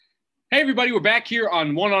Everybody, we're back here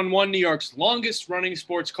on One-on-One, New York's longest-running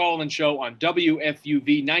sports call-in show on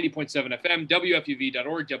WFUV 90.7 FM,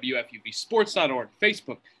 WFUV.org, WFUVSports.org,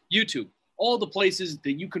 Facebook, YouTube, all the places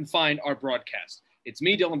that you can find our broadcast. It's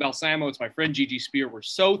me, Dylan Balsamo. It's my friend Gigi Spear. We're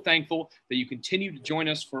so thankful that you continue to join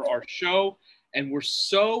us for our show, and we're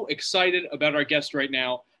so excited about our guest right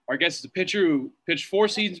now. Our guest is a pitcher who pitched 4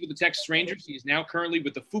 seasons with the Texas Rangers. He is now currently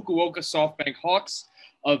with the Fukuoka SoftBank Hawks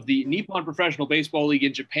of the Nippon Professional Baseball League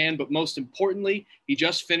in Japan, but most importantly, he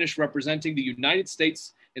just finished representing the United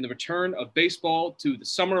States in the return of baseball to the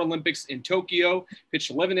Summer Olympics in Tokyo,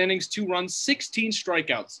 pitched 11 innings, 2 runs, 16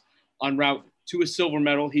 strikeouts en route to a silver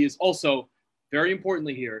medal. He is also, very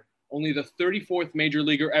importantly here, only the 34th major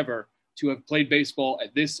leaguer ever to have played baseball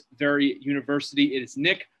at this very university. It is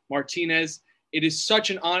Nick Martinez. It is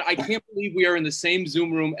such an honor. I can't believe we are in the same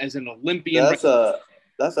Zoom room as an Olympian.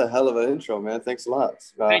 That's a hell of an intro, man. Thanks a lot.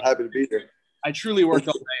 Happy to be here. I truly worked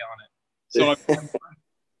all day on it, so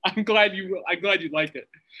I'm glad you liked it.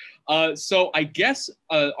 So I guess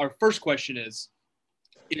our first question is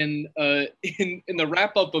in the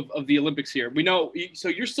wrap up of the Olympics here. We know, so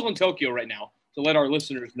you're still in Tokyo right now. To let our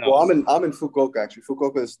listeners know. Well, I'm in Fukuoka actually.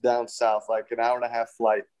 Fukuoka is down south, like an hour-and-a-half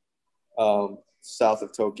flight south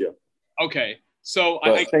of Tokyo. Okay, so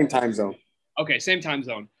same time zone. Okay, same time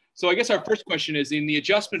zone. So I guess our first question is, in the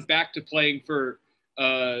adjustment back to playing for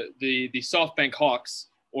the SoftBank Hawks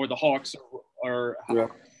or the Hawks or how the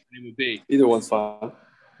name would be. Either one's fine.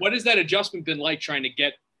 What has that adjustment been like, trying to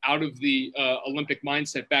get out of the Olympic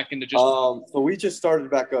mindset back into just? So we just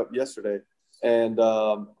started back up yesterday, and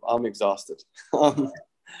I'm exhausted.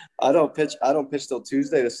 I don't pitch till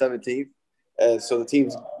Tuesday the 17th, and so the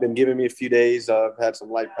team's been giving me a few days. I've had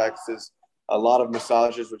some light practices, a lot of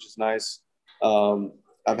massages, which is nice.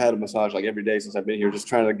 I've had a massage like every day since I've been here, just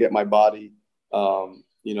trying to get my body, try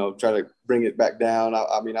to bring it back down.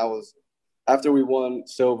 I mean, after we won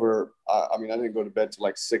silver, I didn't go to bed till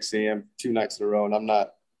like 6 a.m. 2 nights in a row, and I'm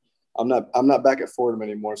not back at Fordham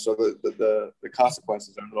anymore. So the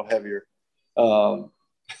consequences are a little heavier.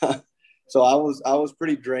 So I was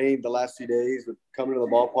pretty drained the last few days with coming to the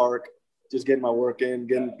ballpark, just getting my work in,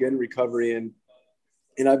 getting recovery in,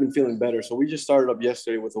 and I've been feeling better. So we just started up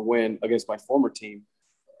yesterday with a win against my former team.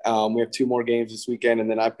 We have 2 more games this weekend, and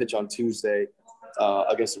then I pitch on Tuesday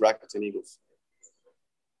against the Rakuten Eagles.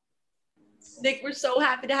 Nick, we're so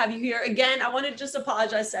happy to have you here. Again, I want to just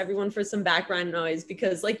apologize to everyone for some background noise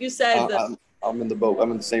because, like you said, I'm in the boat. I'm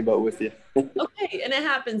in the same boat with you. Okay, and it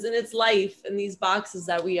happens, and it's life, and these boxes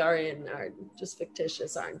that we are in are just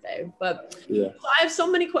fictitious, aren't they? But yeah, so I have so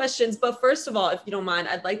many questions. But first of all, if you don't mind,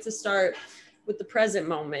 I'd like to start with the present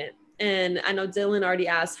moment. And I know Dylan already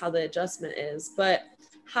asked how the adjustment is, but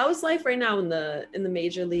how is life right now in the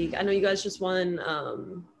major league? I know you guys just won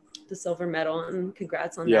the silver medal, and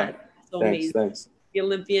congrats on that. So amazing. Thanks. The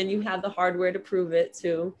Olympian, you had the hardware to prove it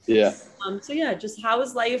too. Yeah. So yeah, just how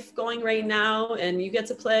is life going right now? And you get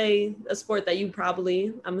to play a sport that you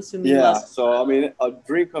probably, I'm assuming. Yeah. So I mean, a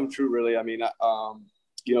dream come true, really. I mean,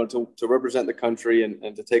 to represent the country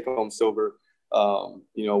and to take home silver,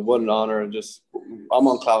 what an honor, and just I'm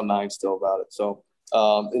on cloud 9 still about it. So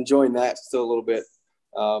enjoying that still a little bit.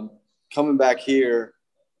 Coming back here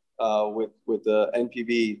with the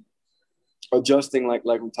NPB, adjusting like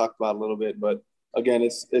we talked about a little bit, but again,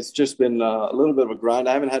 it's just been a little bit of a grind.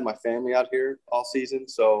 I haven't had my family out here all season,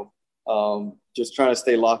 so just trying to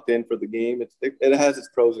stay locked in for the game. It has its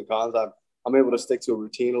pros and cons. I'm able to stick to a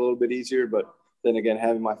routine a little bit easier, but then again,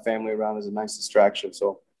 having my family around is a nice distraction.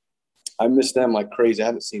 So I miss them like crazy. I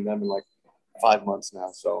haven't seen them in like 5 months now.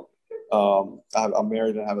 So I'm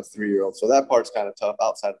married and have a 3-year-old. So that part's kind of tough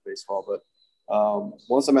outside of baseball. But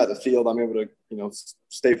once I'm at the field, I'm able to,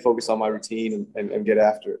 stay focused on my routine and get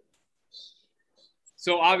after it.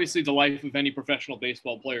 So obviously the life of any professional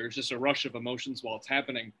baseball player is just a rush of emotions while it's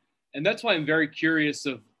happening. And that's why I'm very curious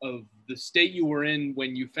of the state you were in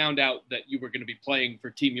when you found out that you were going to be playing for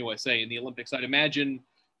Team USA in the Olympics. I'd imagine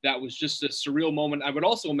that was just a surreal moment. I would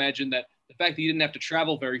also imagine that the fact that you didn't have to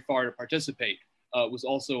travel very far to participate was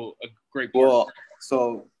also a great part. Well,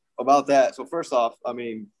 so about that. So first off, I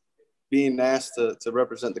mean, being asked to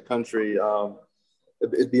represent the country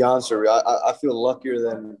is beyond surreal. I feel luckier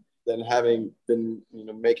than having been,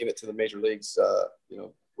 making it to the major leagues.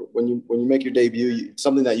 When you make your debut, it's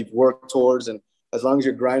something that you've worked towards, and as long as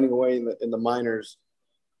you're grinding away in the minors,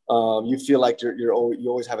 you feel like you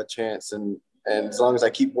always have a chance. And as long as I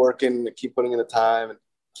keep working, keep putting in the time, and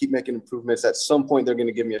keep making improvements, at some point they're going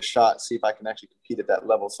to give me a shot, see if I can actually compete at that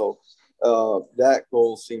level. So that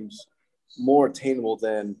goal seems more attainable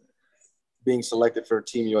than being selected for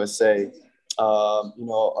Team USA.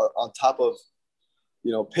 On top of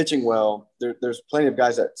pitching well, there's plenty of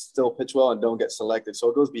guys that still pitch well and don't get selected. So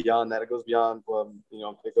it goes beyond that. It goes beyond,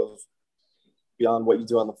 it goes beyond what you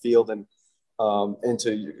do on the field and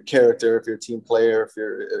into your character, if you're a team player,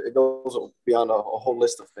 it goes beyond a whole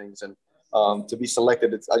list of things. And to be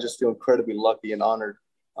selected, I just feel incredibly lucky and honored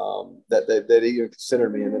that they even consider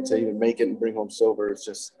me, and then to even make it and bring home silver. It's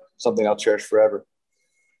just something I'll cherish forever.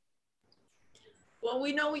 Well,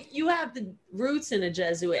 we know you have the roots in a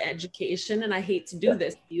Jesuit education, and I hate to do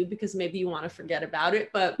this to you because maybe you want to forget about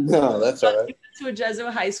it, but no, that's all right. You went to a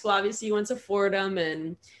Jesuit high school. Obviously, you went to Fordham,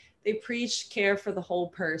 and they preach care for the whole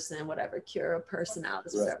person, whatever, cure of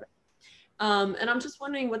personalities, right. whatever. And I'm just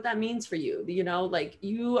wondering what that means for you. Like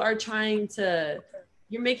you are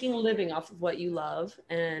you're making a living off of what you love,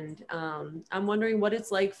 and I'm wondering what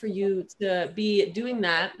it's like for you to be doing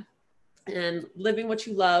that and living what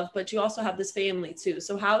you love, but you also have this family too.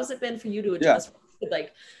 So how has it been for you to adjust,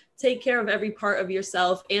 like take care of every part of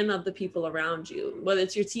yourself and of the people around you, whether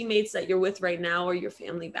it's your teammates that you're with right now or your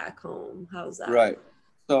family back home? How's that? Right.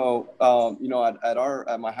 So,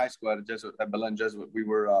 at my high school at Belen Jesuit, we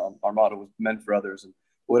were, our motto was meant for others, and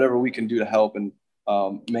whatever we can do to help and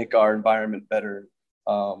make our environment better.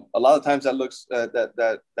 A lot of times that looks,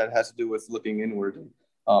 that has to do with looking inward.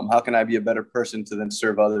 How can I be a better person to then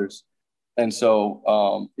serve others? And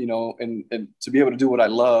so, and to be able to do what I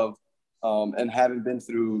love, and having been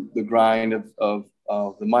through the grind of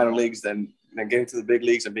the minor leagues, then getting to the big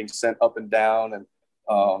leagues and being sent up and down, and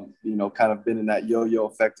kind of been in that yo-yo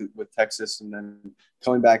effect with Texas, and then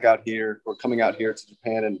coming out here to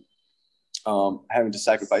Japan, and having to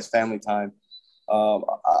sacrifice family time.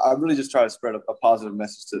 I really just try to spread a positive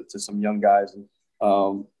message to some young guys. And,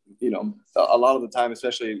 a lot of the time,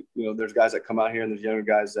 especially, there's guys that come out here and there's younger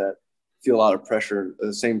guys that feel a lot of pressure,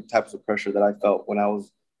 the same types of pressure that I felt when I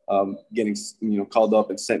was getting, called up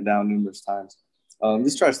and sent down numerous times.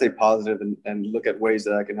 Just try to stay positive and look at ways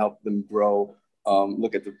that I can help them grow.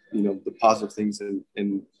 Look at the positive things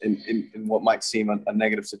in what might seem a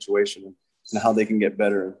negative situation, and how they can get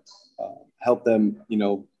better. Help them.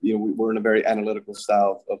 We're in a very analytical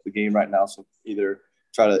style of the game right now, so either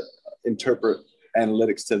try to interpret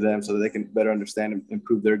analytics to them so that they can better understand and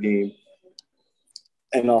improve their game,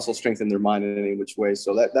 and also strengthen their mind in any which way.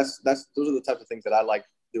 So those are the types of things that I like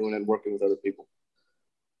doing and working with other people.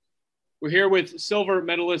 We're here with silver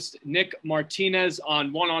medalist Nick Martinez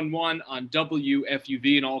on One-on-One on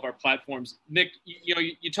WFUV and all of our platforms. Nick,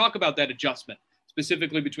 you talk about that adjustment,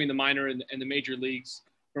 specifically between the minor and the major leagues,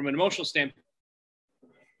 from an emotional standpoint,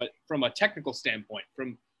 but from a technical standpoint,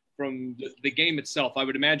 from the game itself. I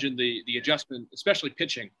would imagine the adjustment, especially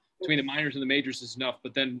pitching, between the minors and the majors is enough,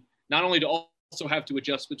 but then not only to also have to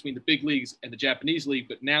adjust between the big leagues and the Japanese league,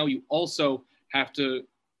 but now you also have to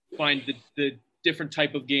find the different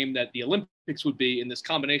type of game that the Olympics would be in this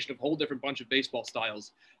combination of a whole different bunch of baseball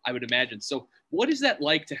styles, I would imagine. So what is that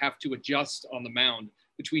like to have to adjust on the mound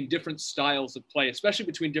between different styles of play, especially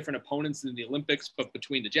between different opponents in the Olympics, but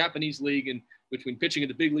between the Japanese league and between pitching in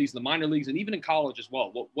the big leagues and the minor leagues, and even in college as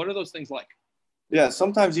well? What are those things like? Yeah,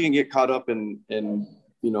 sometimes you can get caught up in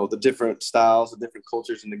the different styles, the different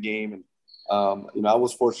cultures in the game. And I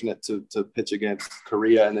was fortunate to pitch against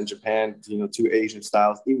Korea and then Japan, two Asian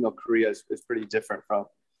styles, even though Korea is pretty different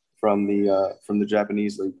from the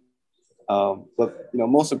Japanese league. But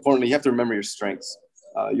most importantly, you have to remember your strengths.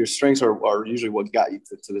 Your strengths are usually what got you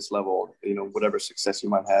to this level, whatever success you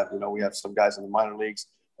might have. We have some guys in the minor leagues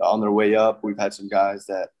on their way up. We've had some guys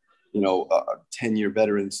that, 10-year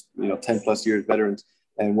veterans, 10 plus years veterans.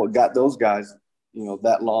 And what got those guys,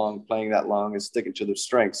 playing that long is sticking to their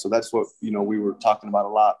strengths. So that's what, we were talking about a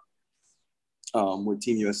lot with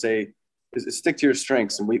Team USA is stick to your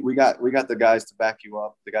strengths. And we got the guys to back you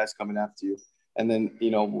up, the guys coming after you. And then,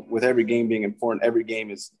 with every game being important, every game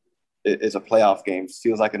is a playoff game. It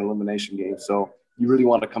feels like an elimination game. So you really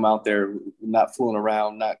want to come out there not fooling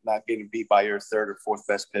around, not getting beat by your third or fourth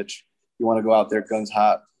best pitch. You want to go out there guns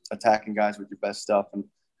hot, attacking guys with your best stuff. And,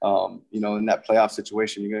 in that playoff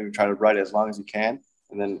situation, you're going to try to ride it as long as you can,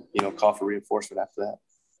 and then, call for reinforcement after that.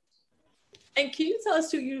 And can you tell us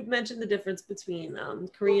too, you mentioned the difference between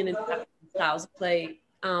Korean and Japanese styles of play.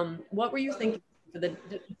 What were you thinking for the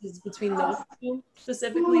differences between those two,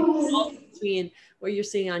 specifically between what you're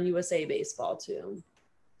seeing on USA Baseball too?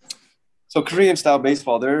 So Korean style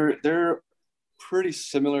baseball, they're pretty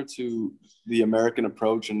similar to the American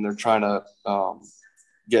approach, and they're trying to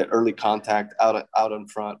get early contact out in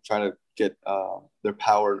front, try to get their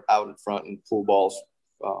power out in front and pull balls,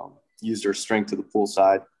 use their strength to the pull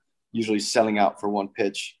side, usually selling out for one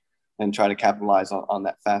pitch and try to capitalize on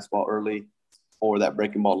that fastball early or that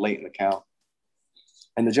breaking ball late in the count.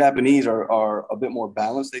 And the Japanese are a bit more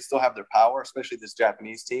balanced. They still have their power, especially this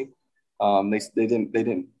Japanese team. They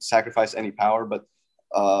didn't sacrifice any power, but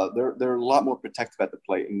they're a lot more protective at the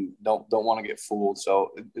plate and don't want to get fooled.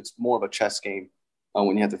 So it's more of a chess game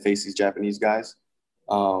when you have to face these Japanese guys.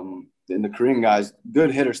 And the Korean guys,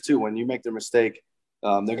 good hitters too. When you make their mistake,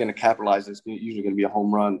 they're going to capitalize. It's usually going to be a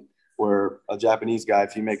home run. Where a Japanese guy,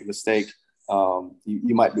 if you make a mistake,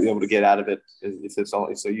 you might be able to get out of it if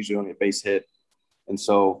it's usually only a base hit. And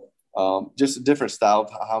so just a different style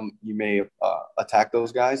of how you may attack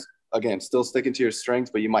those guys. Again, still sticking to your strengths,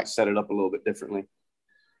 but you might set it up a little bit differently.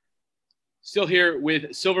 Still here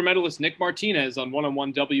with silver medalist Nick Martinez on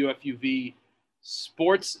One-on-One WFUV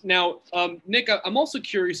Sports. Now, Nick, I'm also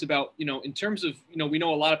curious about, in terms of, we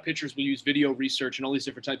know a lot of pitchers will use video research and all these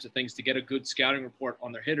different types of things to get a good scouting report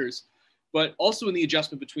on their hitters, but also in the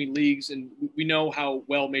adjustment between leagues. And we know how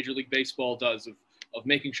well Major League Baseball does of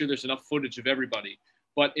making sure there's enough footage of everybody.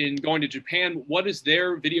 But in going to Japan, what is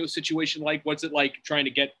their video situation like? What's it like trying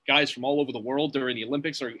to get guys from all over the world during the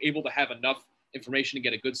Olympics? Are you able to have enough information to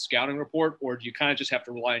get a good scouting report, or do you kind of just have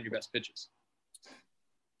to rely on your best pitches?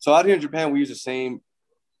 So out here in Japan, we use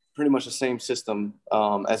pretty much the same system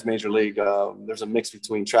as Major League. There's a mix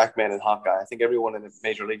between TrackMan and Hawkeye. I think everyone in the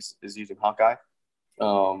Major Leagues is using Hawkeye.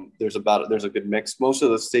 There's a good mix. Most of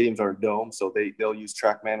the stadiums are domed, so they'll use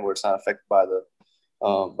TrackMan where it's not affected by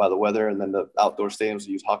the weather, and then the outdoor stadiums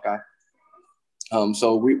use Hawkeye.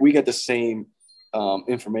 So we get the same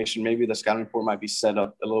information. Maybe the scouting report might be set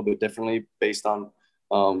up a little bit differently based on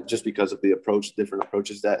just because of the different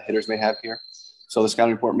approaches that hitters may have here. So the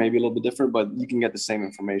scouting report may be a little bit different, but you can get the same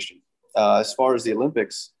information. As far as the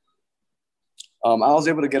Olympics, I was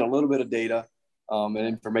able to get a little bit of data and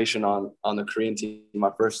information on the Korean team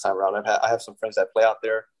my first time around. I have some friends that play out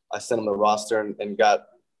there. I sent them the roster and got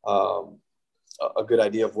a good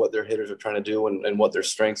idea of what their hitters are trying to do and what their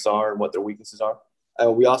strengths are and what their weaknesses are.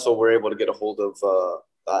 And we also were able to get a hold of,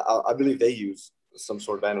 I believe they use some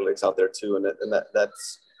sort of analytics out there too. And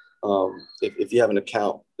that's, if you have an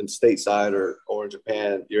account in stateside or in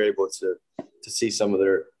Japan, you're able to see some of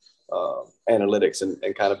their analytics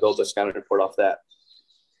and kind of build a scouting report off that.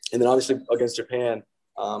 And then obviously against Japan,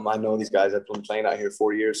 I know these guys have been playing out here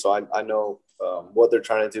 4 years, so I know what they're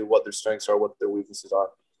trying to do, what their strengths are, what their weaknesses are.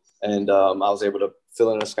 And I was able to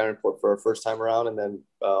fill in a scouting report for our first time around and then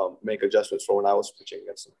make adjustments for when I was pitching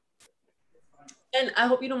against them. And I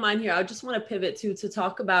hope you don't mind here. I just want to pivot to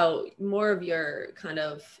talk about more of your kind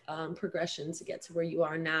of progression to get to where you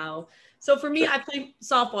are now. So for me, I play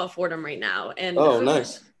softball at Fordham right now. And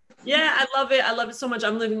nice. Yeah, I love it. I love it so much.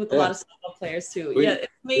 I'm living with a lot of softball players too. Yeah, it's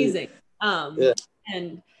amazing.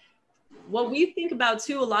 And what we think about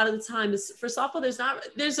too a lot of the time is for softball,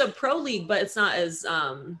 there's a pro league, but it's not as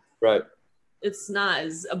right. It's not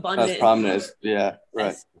as abundant. As prominent. Yeah,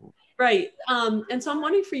 right. Right. And so I'm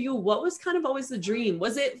wondering for you, what was kind of always the dream?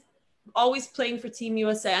 Was it always playing for Team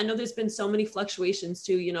USA? I know there's been so many fluctuations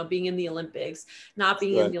too, being in the Olympics, not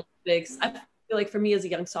being in the Olympics. I feel like for me as a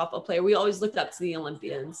young softball player, we always looked up to the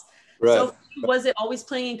Olympians. Right. So was it always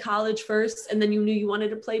playing in college first and then you knew you wanted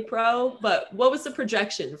to play pro? But what was the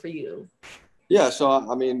projection for you? Yeah. So,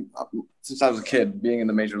 I mean, since I was a kid, being in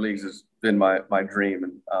the major leagues has been my dream.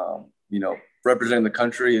 And, representing the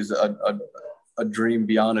country is a dream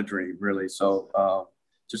beyond a dream, really. So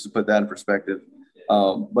just to put that in perspective.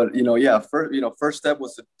 But, first step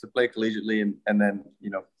was to play collegiately and then,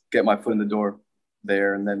 get my foot in the door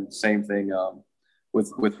there. And then same thing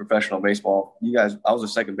with professional baseball. I was a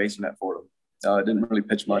second baseman at Fordham. I didn't really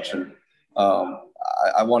pitch much. And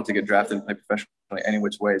I wanted to get drafted and play professionally any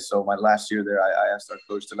which way. So my last year there, I asked our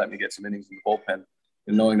coach to let me get some innings in the bullpen.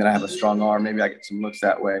 And knowing that I have a strong arm, maybe I get some looks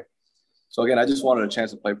that way. So again, I just wanted a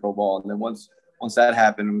chance to play pro ball. And then once that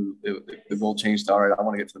happened, the goal changed to, all right, I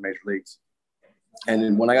want to get to the major leagues. And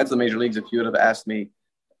then when I got to the major leagues, if you would have asked me,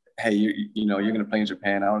 hey, you're going to play in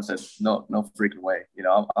Japan, I would have said, no freaking way.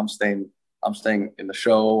 I'm staying in the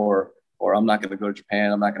show or I'm not going to go to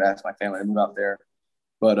Japan. I'm not going to ask my family to move out there.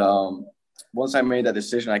 But once I made that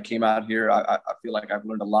decision, I came out here. I feel like I've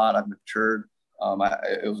learned a lot. I've matured.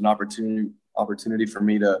 It was an opportunity for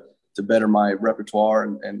me to better my repertoire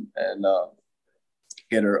and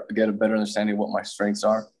get a better understanding of what my strengths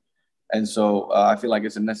are. And so I feel like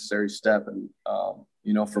it's a necessary step. And,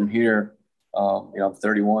 from here, I'm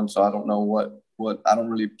 31, so I don't know what I don't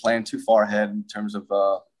really plan too far ahead in terms of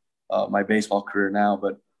my baseball career now.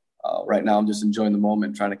 But right now I'm just enjoying the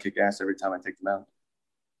moment, trying to kick ass every time I take the mound.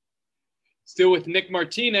 Still with Nick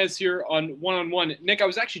Martinez here on One-on-One. Nick, I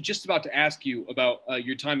was actually just about to ask you about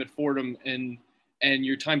your time at Fordham and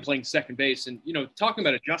your time playing second base and, talking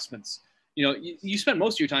about adjustments. you spent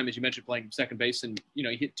most of your time, as you mentioned, playing second base, and you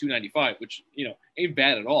hit 295, which ain't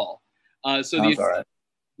bad at all. So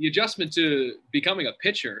the adjustment to becoming a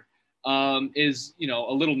pitcher is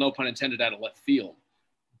a little, no pun intended, out of left field.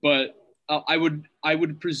 But I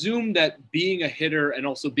would presume that being a hitter and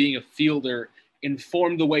also being a fielder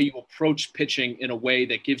informed the way you approach pitching in a way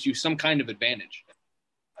that gives you some kind of advantage.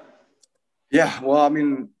 Yeah, well, I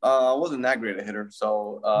mean, I wasn't that great a hitter,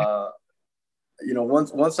 so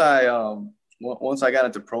once I got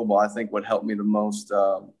into pro ball, I think what helped me the most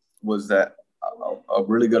was that a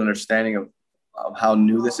really good understanding of how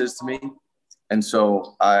new this is to me, and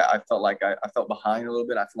so I felt like I felt behind a little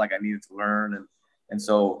bit. I felt like I needed to learn, and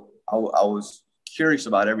so I was curious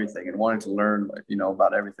about everything and wanted to learn,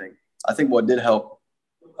 about everything. I think what did help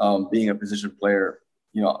being a position player,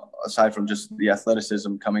 aside from just the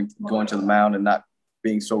athleticism going to the mound and not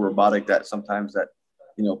being so robotic that sometimes that,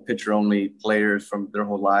 pitcher only players from their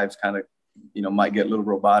whole lives kind of, might get a little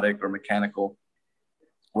robotic or mechanical.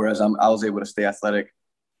 Whereas I was able to stay athletic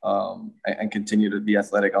and continue to be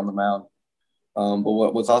athletic on the mound.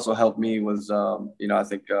 But what's also helped me was, I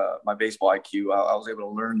think my baseball IQ. I was able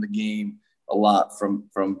to learn the game a lot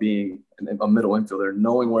from being a middle infielder,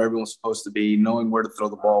 knowing where everyone's supposed to be, knowing where to throw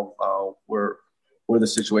the ball, where the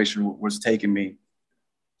situation was taking me,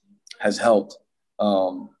 has helped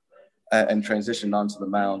and transitioned onto the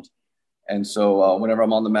mound. And so whenever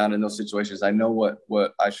I'm on the mound in those situations, I know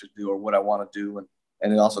what I should do or what I want to do,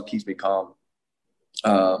 and it also keeps me calm.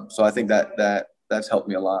 So I think that's helped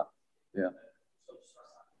me a lot. Yeah.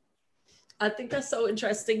 I think that's so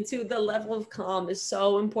interesting too. The level of calm is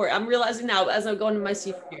so important. I'm realizing now as I'm going to my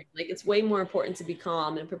senior year, like it's way more important to be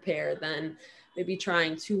calm and prepared than maybe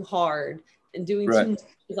trying too hard and doing too much,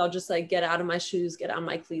 because I'll just like get out of my shoes, get out of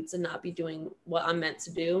my cleats, and not be doing what I'm meant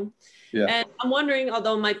to do. Yeah. And I'm wondering,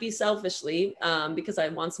 although it might be selfishly, because I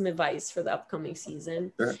want some advice for the upcoming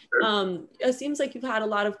season. Sure. It seems like you've had a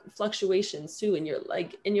lot of fluctuations too in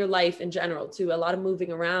your life in general too, a lot of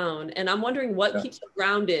moving around. And I'm wondering what keeps you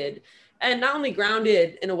grounded, and not only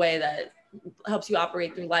grounded in a way that helps you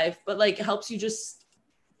operate through life, but like helps you just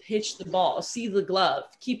pitch the ball, see the glove,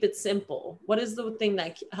 keep it simple. What is the thing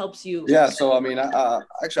that helps you? Yeah. So, I mean,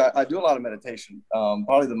 actually, I do a lot of meditation.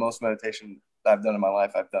 Probably the most meditation that I've done in my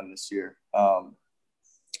life, I've done this year. And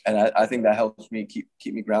I think that helps me keep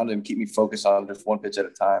me grounded and keep me focused on just one pitch at a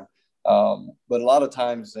time. But a lot of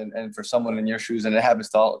times, and for someone in your shoes, and it happens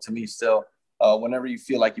to me still, whenever you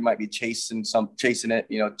feel like you might be chasing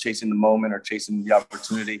it, chasing the moment or chasing the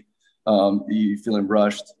opportunity, you feeling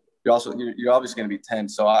rushed. You're obviously going to be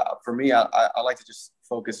tense. So for me, I like to just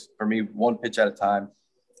focus, for me, one pitch at a time,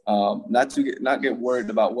 not get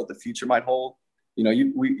worried about what the future might hold.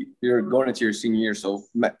 You're going into your senior year, so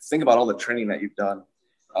think about all the training that you've done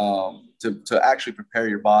to actually prepare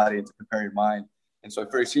your body and to prepare your mind. And so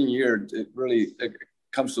for your senior year, it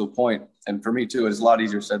comes to a point, and for me too, it's a lot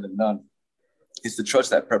easier said than done, is to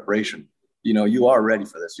trust that preparation. You are ready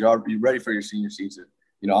for this. You're ready for your senior season.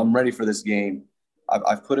 I'm ready for this game.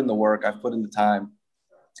 I've put in the work. I've put in the time,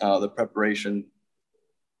 the preparation,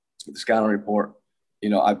 the scouting report.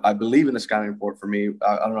 I believe in the scouting report. For me,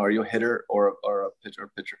 I don't know, are you a hitter or a pitcher?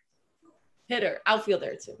 Hitter,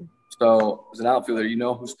 outfielder too. So as an outfielder, you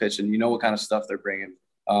know who's pitching. You know what kind of stuff they're bringing.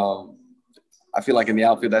 I feel like in the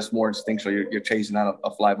outfield, that's more instinctual. You're chasing out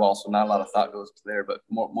a fly ball, so not a lot of thought goes to there. But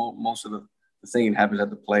most of the thinking happens at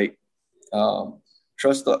the plate.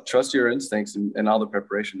 Trust your instincts and all the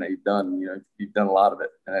preparation that you've done. You've done a lot of it,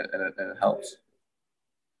 and it helps.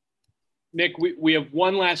 Nick, we have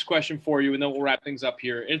one last question for you, and then we'll wrap things up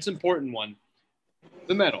here. It's an important one.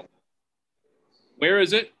 The medal. Where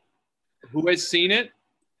is it? Who has seen it?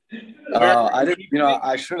 I didn't.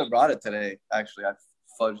 I should have brought it today. Actually, I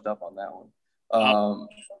fudged up on that one.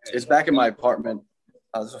 It's back in my apartment.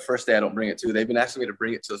 This is the first day I don't bring it to. They've been asking me to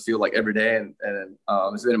bring it to the field like every day, and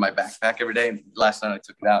it's been in my backpack every day. And last night I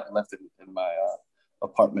took it out and left it in my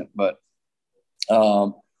apartment. But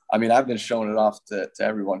I mean, I've been showing it off to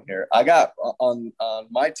everyone here. I got on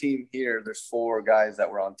my team here. There's 4 guys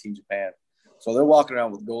that were on Team Japan, so they're walking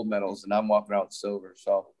around with gold medals, and I'm walking around with silver.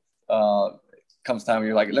 So comes time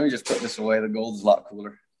you're like, let me just put this away. The gold is a lot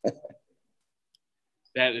cooler.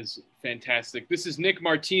 That is fantastic. This is Nick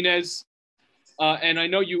Martinez. And I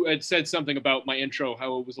know you had said something about my intro,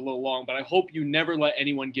 how it was a little long, but I hope you never let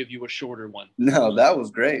anyone give you a shorter one. No, that was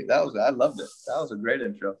great. I loved it. That was a great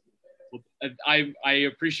intro. I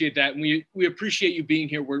appreciate that. And we appreciate you being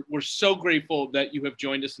here. We're so grateful that you have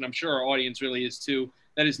joined us, and I'm sure our audience really is too.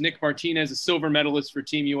 That is Nick Martinez, a silver medalist for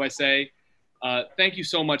Team USA. Thank you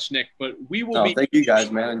so much, Nick. But we will Thank you guys,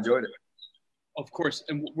 man. I enjoyed it. Of course.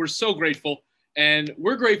 And we're so grateful. And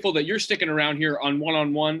we're grateful that you're sticking around here on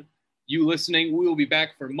One-on-One. You listening, we will be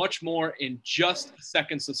back for much more in just a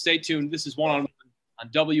second. So stay tuned. This is One-on-One on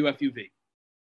WFUV.